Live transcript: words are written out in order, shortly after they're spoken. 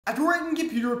I've worked in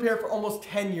computer repair for almost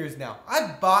 10 years now.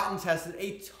 I've bought and tested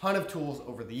a ton of tools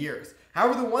over the years.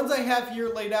 However, the ones I have here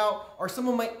laid out are some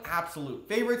of my absolute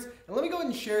favorites, and let me go ahead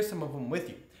and share some of them with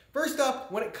you. First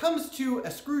up, when it comes to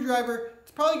a screwdriver, it's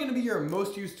probably going to be your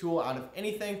most used tool out of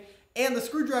anything, and the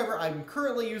screwdriver I'm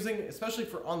currently using, especially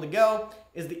for on the go,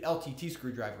 is the LTT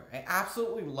screwdriver. I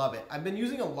absolutely love it. I've been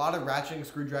using a lot of ratcheting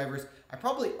screwdrivers. I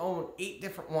probably own 8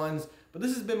 different ones, but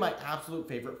this has been my absolute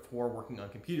favorite for working on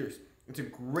computers. It's a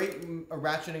great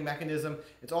ratcheting mechanism.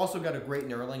 It's also got a great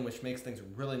knurling, which makes things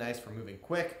really nice for moving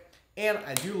quick. And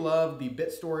I do love the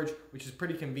bit storage, which is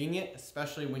pretty convenient,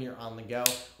 especially when you're on the go,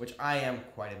 which I am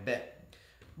quite a bit.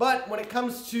 But when it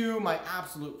comes to my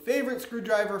absolute favorite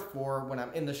screwdriver for when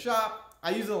I'm in the shop, I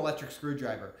use an electric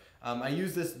screwdriver. I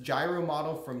use this gyro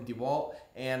model from DeWalt,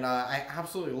 and I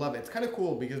absolutely love it. It's kind of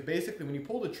cool because basically when you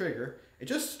pull the trigger, it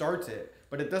just starts it,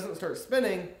 but it doesn't start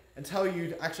spinning until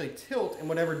you actually tilt in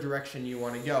whatever direction you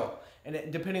want to go.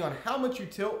 And depending on how much you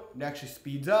tilt, it actually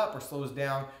speeds up or slows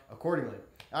down accordingly.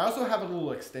 I also have a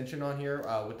little extension on here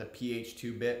with the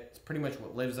PH2 bit. It's pretty much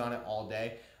what lives on it all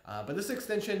day. But this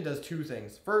extension does 2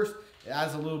 things. First, it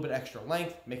adds a little bit extra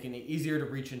length, making it easier to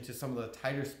reach into some of the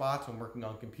tighter spots when working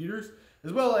on computers.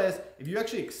 As well as, if you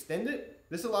actually extend it,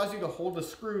 this allows you to hold a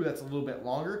screw that's a little bit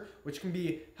longer, which can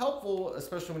be helpful,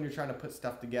 especially when you're trying to put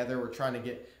stuff together or trying to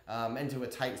get into a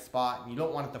tight spot and you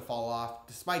don't want it to fall off,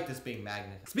 despite this being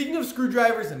magnetic. Speaking of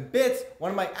screwdrivers and bits,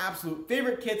 one of my absolute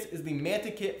favorite kits is the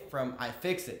Manta kit from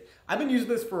Iixit. I've been using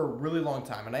this for a really long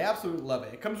time and I absolutely love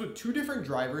it. It comes with 2 different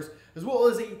drivers as well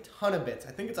as a ton of bits.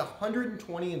 I think it's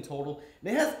 120 in total,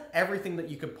 and it has everything that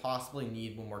you could possibly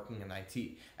need when working in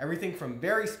IT. Everything from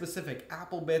very specific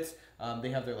Apple bits.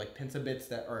 They have their like Pinza bits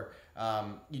that are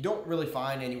you don't really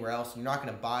find anywhere else. You're not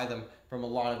going to buy them from a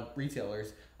lot of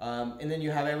retailers. And then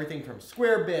you have everything from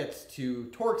square bits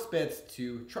to Torx bits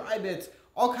to tri bits,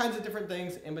 all kinds of different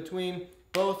things in between,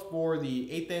 both for the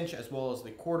 1/8 inch as well as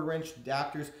the 1/4 inch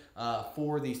adapters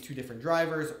for these 2 different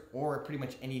drivers, or pretty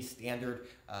much any standard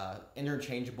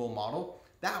interchangeable model.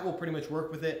 That will pretty much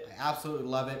work with it. I absolutely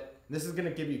love it. This is going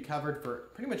to give you covered for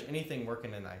pretty much anything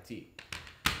working in IT.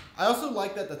 I also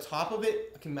like that the top of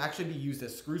it can actually be used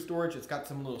as screw storage. It's got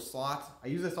some little slots. I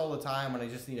use this all the time when I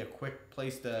just need a quick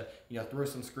place to throw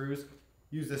some screws.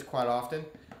 Use this quite often.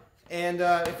 And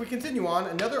if we continue on,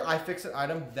 another Iixit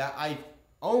item that I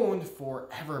owned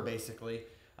forever basically.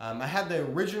 I had the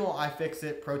original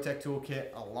Iixit Protect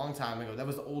Toolkit a long time ago. That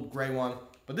was the old gray one.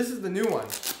 But this is the new one.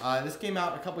 This came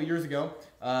out a couple years ago,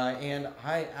 and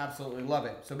I absolutely love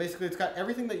it. So basically, it's got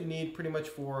everything that you need pretty much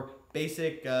for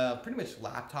basic, pretty much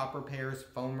laptop repairs,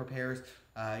 phone repairs.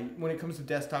 When it comes to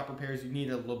desktop repairs, you need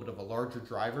a little bit of a larger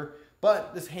driver,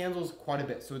 but this handles quite a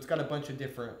bit. So it's got a bunch of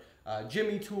different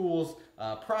jimmy tools,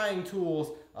 prying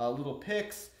tools, little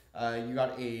picks. You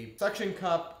got a suction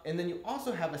cup, and then you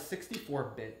also have a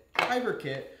 64-bit driver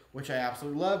kit, which I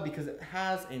absolutely love because it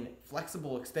has a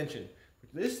flexible extension.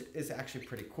 This is actually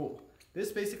pretty cool.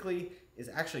 This basically is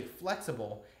actually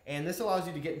flexible, and this allows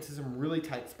you to get into some really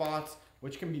tight spots,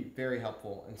 which can be very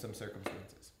helpful in some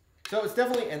circumstances. So it's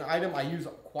definitely an item I use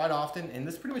quite often, and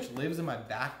this pretty much lives in my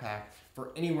backpack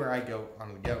for anywhere I go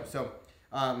on the go. So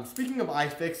speaking of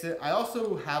Iixit, I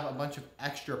also have a bunch of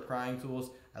extra prying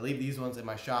tools. I leave these ones in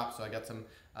my shop, so I got some,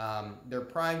 they're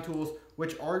prying tools,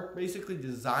 which are basically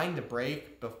designed to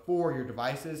break before your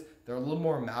devices. They're a little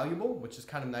more malleable, which is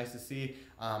kind of nice to see.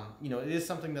 It is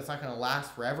something that's not going to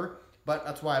last forever, but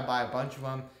that's why I buy a bunch of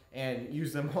them and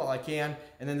use them while I can.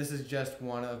 And then this is just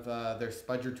one of their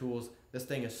spudger tools. This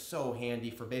thing is so handy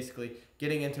for basically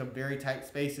getting into very tight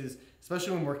spaces,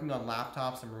 especially when working on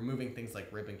laptops and removing things like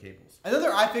ribbon cables. Another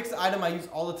Iixit item I use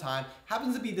all the time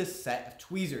happens to be this set of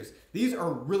tweezers. These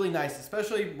are really nice,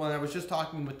 especially when I was just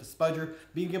talking with the spudger,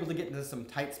 being able to get into some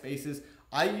tight spaces.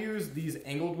 I use these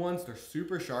angled ones. They're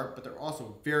super sharp, but they're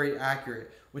also very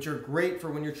accurate, which are great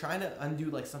for when you're trying to undo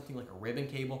like something like a ribbon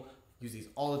cable. Use these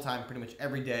all the time, pretty much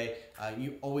every day.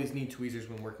 You always need tweezers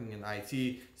when working in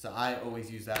IT, so I always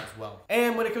use that as well.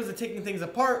 And when it comes to taking things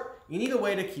apart, you need a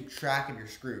way to keep track of your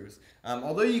screws.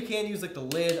 Although you can use like the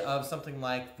lid of something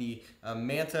like the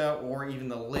Manta or even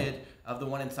the lid of the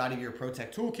one inside of your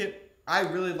Protect Toolkit, I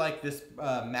really like this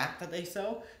mat that they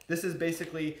sell. This is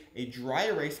basically a dry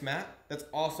erase mat that's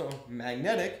also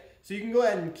magnetic. So you can go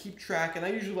ahead and keep track, and I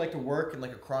usually like to work in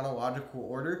like a chronological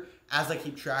order as I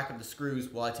keep track of the screws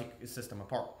while I take the system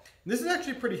apart. And this is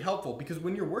actually pretty helpful because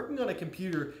when you're working on a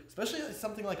computer, especially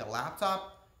something like a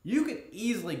laptop, you can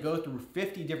easily go through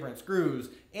 50 different screws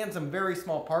and some very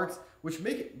small parts, which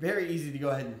make it very easy to go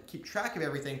ahead and keep track of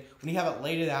everything when you have it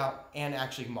laid out and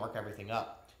actually mark everything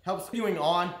up. helps continuing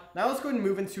on. Now let's go ahead and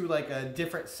move into like a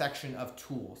different section of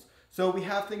tools. So we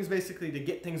have things basically to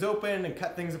get things open and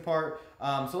cut things apart.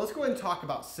 So let's go ahead and talk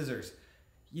about scissors.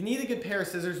 You need a good pair of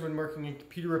scissors when working in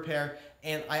computer repair,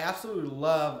 and I absolutely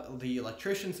love the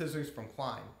electrician scissors from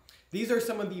Klein. These are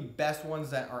some of the best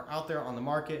ones that are out there on the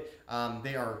market.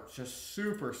 They are just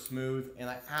super smooth, and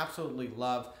I absolutely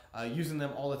love using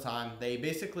them all the time. They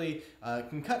basically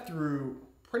can cut through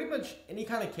pretty much any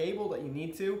kind of cable that you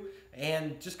need to,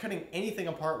 and just cutting anything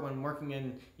apart when working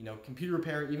in computer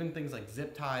repair, even things like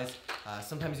zip ties.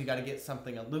 Sometimes you got to get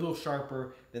something a little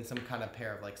sharper than some kind of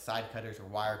pair of like side cutters or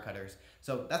wire cutters.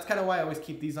 So that's kind of why I always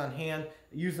keep these on hand.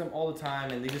 I use them all the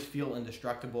time, and they just feel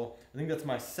indestructible. I think that's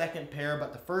my second pair,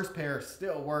 but the first pair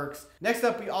still works. Next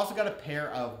up, we also got a pair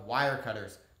of wire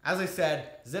cutters. As I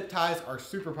said, zip ties are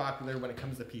super popular when it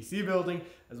comes to PC building,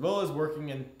 as well as working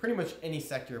in pretty much any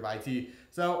sector of IT.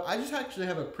 So I just actually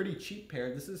have a pretty cheap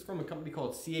pair. This is from a company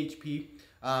called CHP,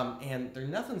 and they're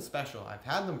nothing special. I've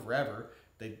had them forever.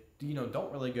 They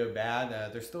don't really go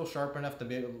bad. They're still sharp enough to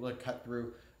be able to cut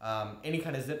through any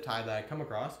kind of zip tie that I come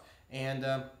across, and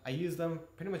I use them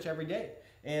pretty much every day.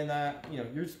 And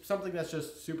use something that's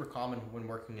just super common when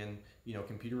working in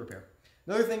computer repair.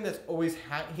 Another thing that's always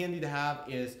handy to have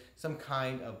is some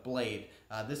kind of blade.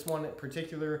 This one in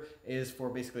particular is for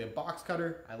basically a box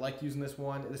cutter. I like using this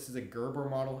one. This is a Gerber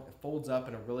model. It folds up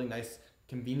in a really nice,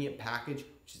 convenient package,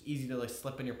 which is easy to like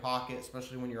slip in your pocket,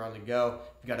 especially when you're on the go.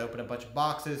 If you got to open a bunch of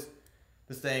boxes,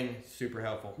 this thing super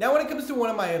helpful. Now, when it comes to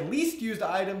one of my least used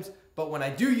items, but when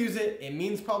I do use it, it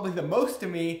means probably the most to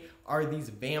me, are these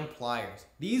Van pliers.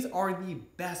 These are the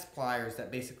best pliers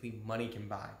that basically money can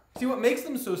buy. See, what makes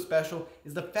them so special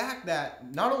is the fact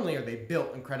that not only are they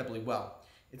built incredibly well,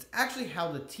 it's actually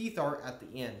how the teeth are at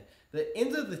the end. The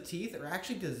ends of the teeth are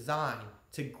actually designed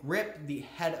to grip the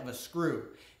head of a screw.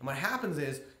 And what happens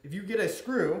is, if you get a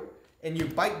screw and you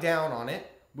bite down on it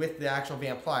with the actual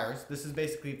Van pliers, this is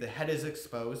basically the head is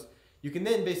exposed, you can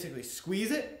then basically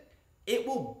squeeze it. It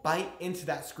will bite into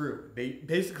that screw. It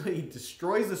basically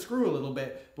destroys the screw a little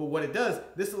bit, but what it does,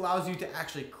 this allows you to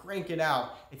actually crank it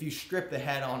out if you strip the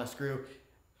head on a screw.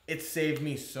 It saved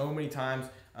me so many times.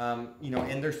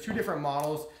 And there's two different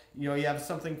models. You have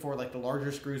something for like the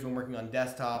larger screws when working on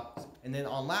desktops, and then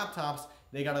on laptops,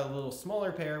 they got a little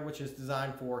smaller pair, which is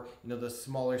designed for the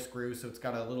smaller screws, so it's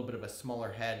got a little bit of a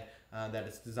smaller head that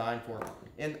it's designed for.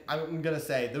 And I'm gonna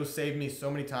say, those saved me so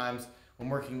many times when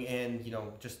working in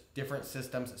just different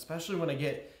systems, especially when I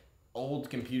get old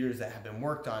computers that have been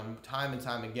worked on time and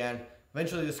time again.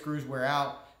 Eventually the screws wear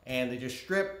out and they just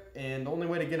strip, and the only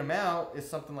way to get them out is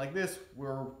something like this.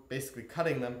 We're basically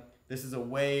cutting them. This is a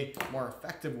way more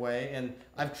effective way, and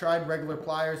I've tried regular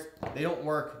pliers. They don't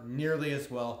work nearly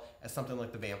as well as something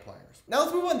like the Van pliers. Now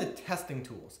let's move on to testing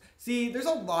tools. See, there's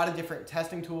a lot of different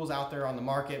testing tools out there on the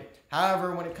market.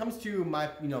 However, when it comes to my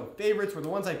favorites, or the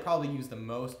ones I probably use the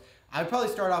most, I'd probably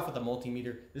start off with a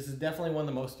multimeter. This is definitely one of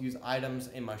the most used items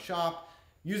in my shop.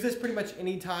 Use this pretty much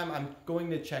anytime I'm going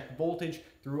to check voltage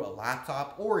through a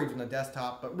laptop or even a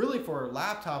desktop. But really for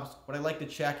laptops, what I like to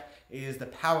check is the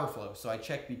power flow. So I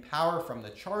check the power from the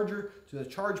charger to the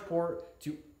charge port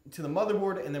to the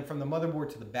motherboard, and then from the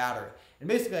motherboard to the battery. And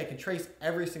basically I can trace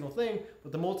every single thing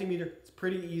with the multimeter. It's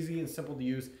pretty easy and simple to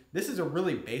use. This is a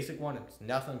really basic one. It's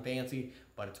nothing fancy,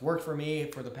 but it's worked for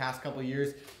me for the past couple of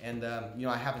years, and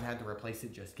I haven't had to replace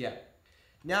it just yet.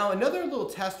 Now, another little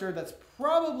tester that's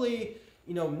probably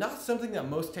not something that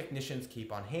most technicians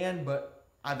keep on hand, but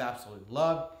I've absolutely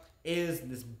loved, is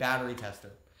this battery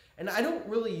tester. And I don't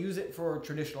really use it for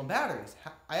traditional batteries.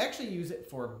 I actually use it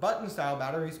for button style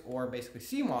batteries, or basically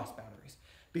CMOS batteries.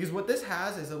 Because what this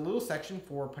has is a little section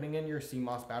for putting in your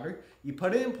CMOS battery. You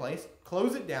put it in place,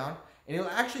 close it down, and it'll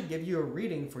actually give you a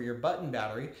reading for your button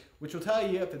battery, which will tell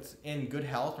you if it's in good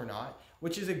health or not,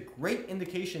 which is a great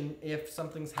indication if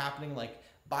something's happening, like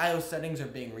BIOS settings are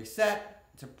being reset.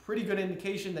 It's a pretty good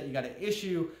indication that you got an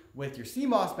issue with your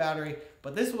CMOS battery,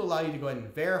 but this will allow you to go ahead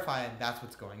and verify that's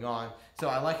what's going on. So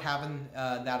I like having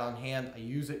that on hand. I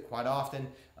use it quite often,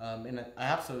 and I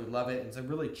absolutely love it. It's a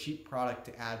really cheap product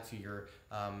to add to your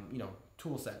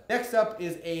tool set. Next up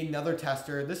is another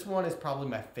tester. This one is probably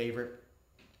my favorite.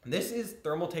 This is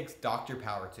Thermaltake's Dr.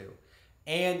 Power 2,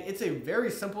 and it's a very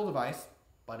simple device,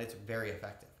 but it's very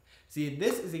effective. See,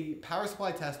 this is a power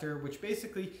supply tester, which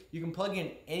basically you can plug in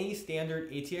any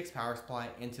standard ATX power supply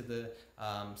into the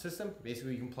system.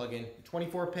 Basically, you can plug in your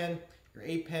 24-pin, your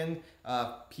 8-pin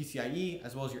PCIe,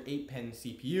 as well as your 8-pin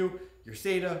CPU, your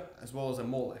SATA, as well as a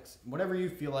Molex. Whatever you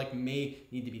feel like may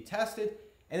need to be tested.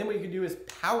 And then what you can do is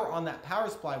power on that power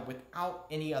supply without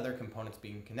any other components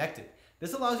being connected.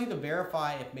 This allows you to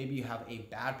verify if maybe you have a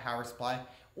bad power supply,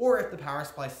 or if the power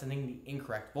supply is sending the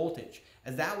incorrect voltage,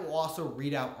 as that will also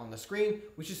read out on the screen,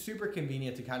 which is super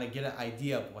convenient to kind of get an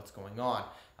idea of what's going on.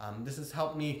 This has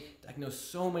helped me diagnose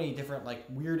so many different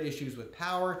weird issues with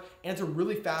power, and it's a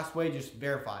really fast way to just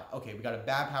verify, okay, we got a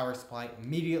bad power supply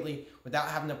immediately without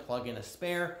having to plug in a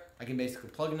spare. I can basically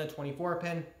plug in a 24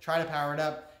 pin, try to power it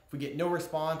up. If we get no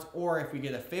response, or if we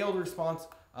get a failed response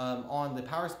on the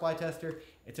power supply tester,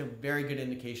 it's a very good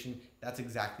indication that's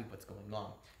exactly what's going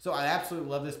on. So I absolutely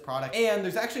love this product, and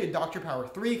there's actually a Dr. Power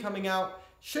 3 coming out.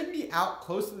 Should be out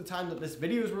close to the time that this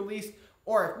video is released,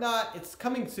 or if not, it's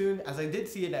coming soon, as I did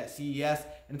see it at CES,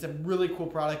 and it's a really cool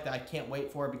product that I can't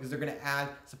wait for because they're going to add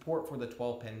support for the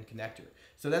 12-pin connector.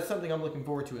 So that's something I'm looking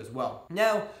forward to as well.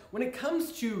 Now, when it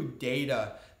comes to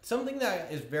data, something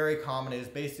that is very common is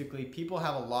basically people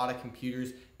have a lot of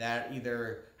computers that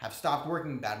either have stopped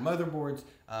working, bad motherboards,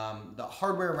 the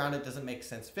hardware around it doesn't make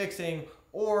sense fixing,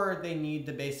 or they need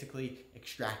to basically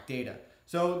extract data.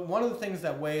 So one of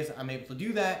the ways I'm able to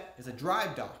do that is a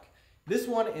drive dock. This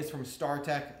one is from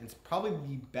StarTech. It's probably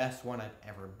the best one I've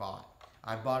ever bought.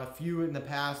 I've bought a few in the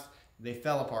past. They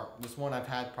fell apart. This one I've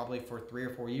had probably for 3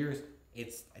 or 4 years.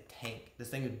 It's a tank. This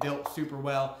thing is built super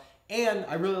well. And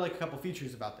I really like a couple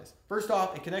features about this. First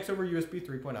off, it connects over USB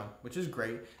 3.0, which is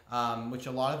great, which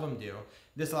a lot of them do.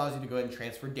 This allows you to go ahead and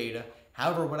transfer data.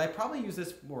 However, what I probably use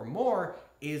this for more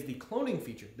is the cloning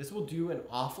feature. This will do an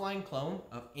offline clone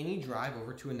of any drive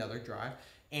over to another drive.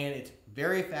 And it's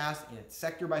very fast, and it's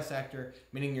sector by sector,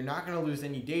 meaning you're not going to lose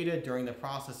any data during the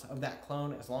process of that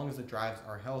clone as long as the drives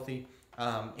are healthy.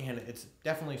 And it's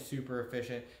definitely super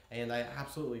efficient, and I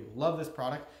absolutely love this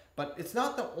product. But it's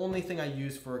not the only thing I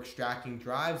use for extracting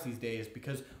drives these days,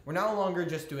 because we're no longer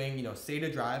just doing,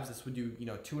 SATA drives. This would do,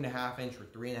 2.5-inch or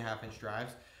 3.5-inch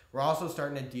drives. We're also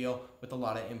starting to deal with a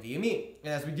lot of NVMe.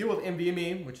 And as we deal with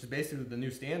NVMe, which is basically the new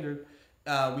standard,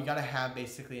 we got to have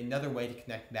basically another way to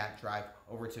connect that drive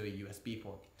over to a USB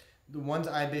port. The ones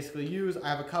I basically use, I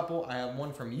have a couple. I have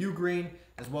one from Ugreen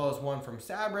as well as one from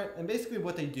Sabrent. And basically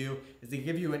what they do is they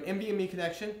give you an NVMe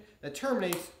connection that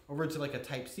terminates over to a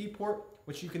Type-C port,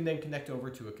 which you can then connect over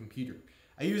to a computer.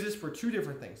 I use this for 2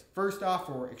 different things. First off,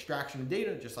 for extraction of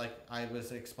data, just like I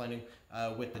was explaining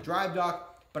with the drive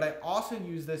dock. But I also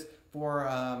use this for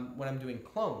when I'm doing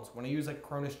clones. When I use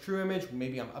Cronus True Image,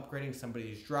 maybe I'm upgrading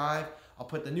somebody's drive, I'll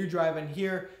put the new drive in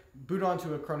here, boot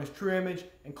onto a Cronus True Image,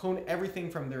 and clone everything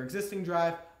from their existing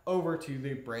drive over to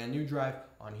the brand new drive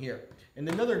on here. And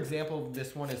another example of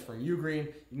this one is from Ugreen.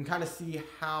 You can kind of see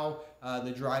how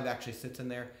the drive actually sits in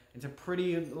there. It's a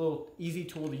pretty little easy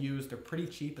tool to use. They're pretty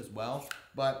cheap as well,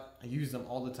 but I use them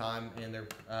all the time, and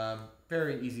they're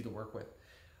very easy to work with.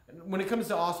 When it comes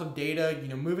to also data,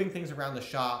 moving things around the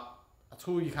shop, a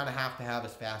tool you kind of have to have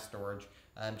is fast storage,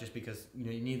 just because you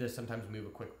need to sometimes move a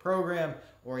quick program,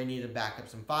 or you need to back up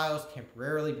some files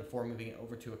temporarily before moving it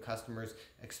over to a customer's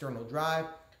external drive.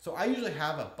 So I usually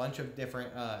have a bunch of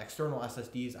different external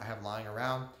SSDs I have lying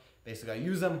around. Basically, I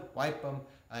use them, wipe them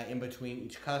in between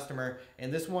each customer.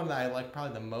 And this one that I like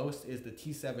probably the most is the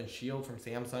T7 Shield from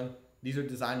Samsung. These are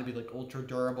designed to be ultra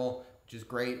durable, which is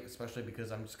great, especially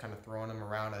because I'm just kind of throwing them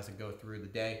around as I go through the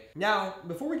day. Now,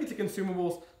 before we get to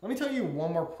consumables, let me tell you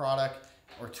one more product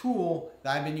or tool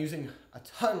that I've been using a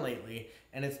ton lately,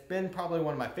 and it's been probably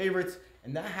one of my favorites,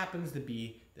 and that happens to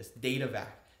be this Datavac.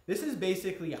 This is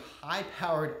basically a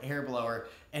high-powered air blower,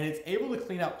 and it's able to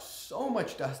clean out so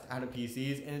much dust out of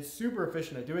PCs, and it's super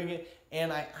efficient at doing it,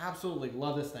 and I absolutely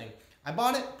love this thing. I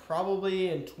bought it probably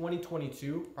in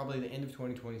 2022, probably the end of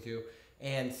 2022,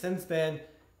 and since then,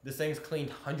 this thing's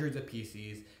cleaned hundreds of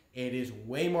PCs. It is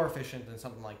way more efficient than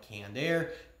something like canned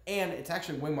air, and it's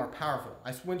actually way more powerful.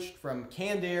 I switched from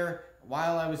canned air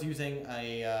while I was using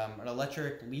an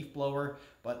electric leaf blower,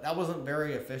 but that wasn't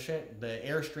very efficient. The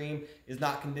airstream is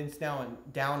not condensed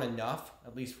down enough,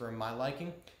 at least for my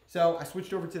liking. So I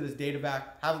switched over to this Datavac.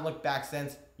 Haven't looked back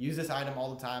since. Use this item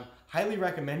all the time. Highly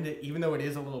recommend it, even though it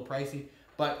is a little pricey,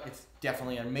 but it's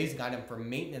definitely an amazing item for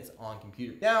maintenance on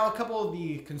computers. Now, a couple of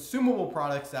the consumable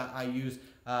products that I use,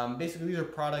 basically these are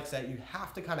products that you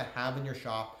have to kind of have in your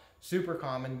shop. Super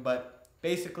common, but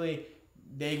basically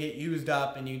they get used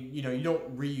up, and you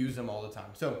don't reuse them all the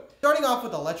time. So starting off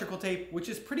with electrical tape, which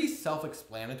is pretty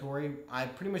self-explanatory. I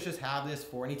pretty much just have this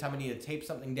for anytime I need to tape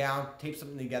something down, tape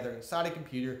something together inside a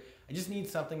computer. I just need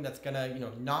something that's gonna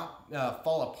not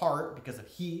fall apart because of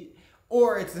heat,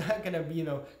 or it's not gonna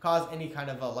cause any kind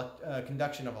of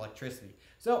conduction of electricity.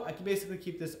 So I can basically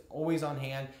keep this always on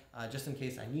hand just in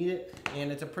case I need it,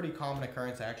 and it's a pretty common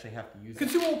occurrence. I actually have to use it.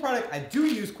 Consumable product I do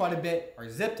use quite a bit are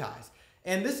zip ties.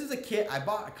 And this is a kit I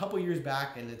bought a couple years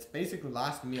back, and it's basically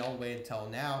lasted me all the way until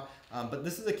now. But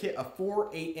this is a kit of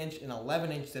 4, 8-inch, and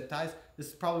 11-inch zip ties. This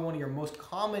is probably one of your most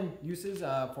common uses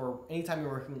for anytime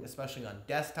you're working, especially on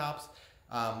desktops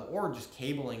or just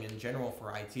cabling in general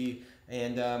for IT.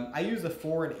 And I use the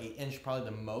 4 and 8-inch probably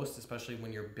the most, especially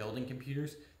when you're building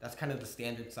computers. That's kind of the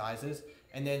standard sizes.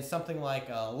 And then something like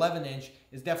 11-inch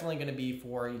is definitely going to be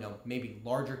for, you know, maybe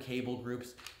larger cable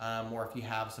groups, or if you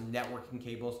have some networking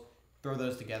cables, throw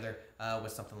those together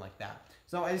with something like that.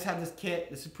 So I just have this kit.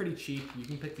 This is pretty cheap. You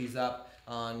can pick these up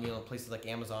on, you know, places like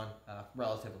Amazon,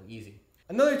 relatively easy.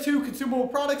 Another 2 consumable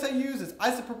products I use is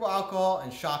isopropyl alcohol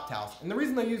and shop towels. And the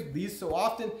reason I use these so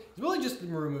often is really just to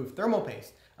remove thermal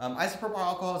paste. Isopropyl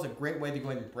alcohol is a great way to go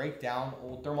ahead and break down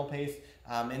old thermal paste.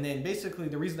 And then basically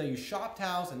the reason I use shop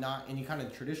towels and not any kind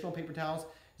of traditional paper towels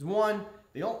is, one,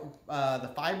 they don't, the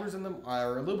fibers in them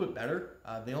are a little bit better.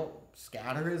 They don't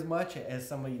scatter as much as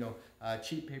some of, you know,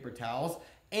 cheap paper towels.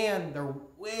 And they're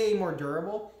way more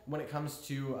durable when it comes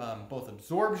to both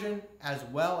absorption as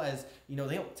well as, you know,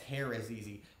 they don't tear as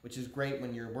easy, which is great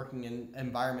when you're working in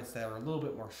environments that are a little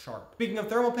bit more sharp. Speaking of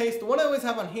thermal paste, the one I always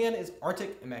have on hand is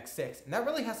Arctic MX6, and that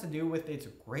really has to do with its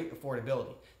great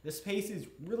affordability. This paste is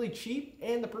really cheap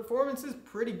and the performance is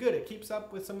pretty good. It keeps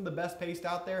up with some of the best paste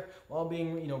out there while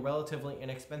being, you know, relatively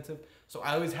inexpensive. So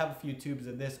I always have a few tubes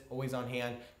of this always on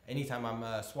hand. Anytime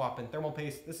I'm swapping thermal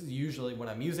paste, this is usually what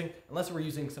I'm using, unless we're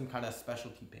using some kind of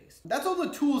specialty paste. That's all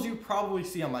the tools you probably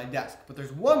see on my desk, but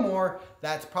there's one more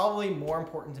that's probably more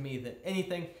important to me than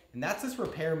anything, and that's this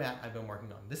repair mat I've been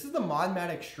working on. This is the Modmat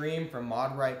Extreme from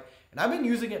Modmat, and I've been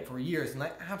using it for years, and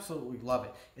I absolutely love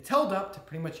it. It's held up to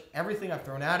pretty much everything I've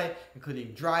thrown at it,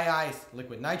 including dry ice,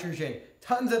 liquid nitrogen,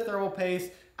 tons of thermal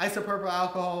paste, isopropyl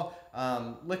alcohol,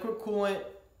 liquid coolant,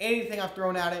 anything I've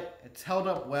thrown at it. It's held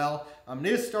up well. It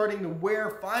is starting to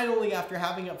wear finally after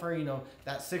having it for, you know,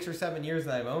 that 6 or 7 years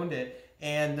that I've owned it.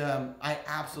 And I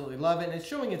absolutely love it. And it's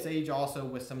showing its age also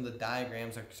with some of the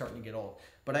diagrams are starting to get old.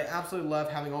 But I absolutely love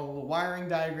having all the wiring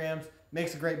diagrams.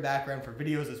 Makes a great background for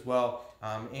videos as well.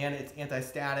 And it's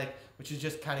anti-static, which is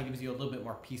just kind of gives you a little bit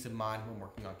more peace of mind when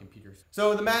working on computers.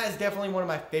 So the mat is definitely one of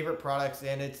my favorite products,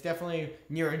 and it's definitely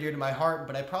near and dear to my heart,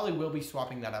 but I probably will be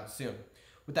swapping that out soon.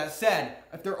 With that said,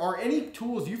 if there are any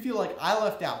tools you feel like I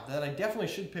left out that I definitely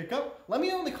should pick up, let me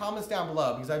know in the comments down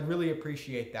below, because I'd really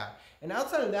appreciate that. And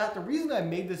outside of that, the reason I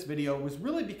made this video was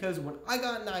really because when I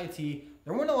got into IT,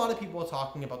 there weren't a lot of people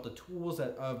talking about the tools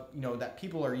that that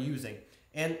people are using.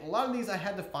 And a lot of these I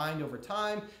had to find over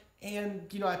time,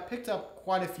 and I picked up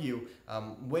quite a few,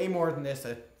 way more than this,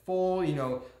 a full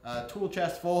tool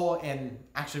chest full, and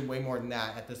actually way more than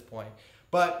that at this point.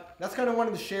 But that's kind of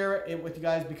wanted to share it with you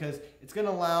guys because it's going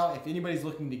to allow, if anybody's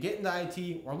looking to get into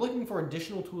IT or looking for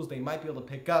additional tools they might be able to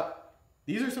pick up,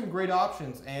 these are some great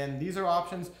options. And these are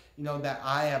options, that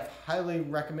I have highly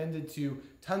recommended to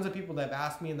tons of people that have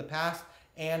asked me in the past,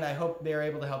 and I hope they're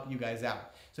able to help you guys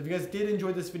out. So if you guys did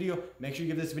enjoy this video, make sure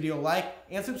you give this video a like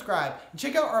and subscribe. And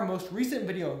check out our most recent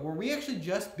video where we actually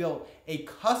just built a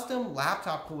custom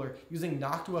laptop cooler using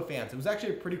Noctua fans. It was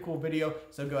actually a pretty cool video,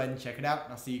 so go ahead and check it out,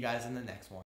 and I'll see you guys in the next one.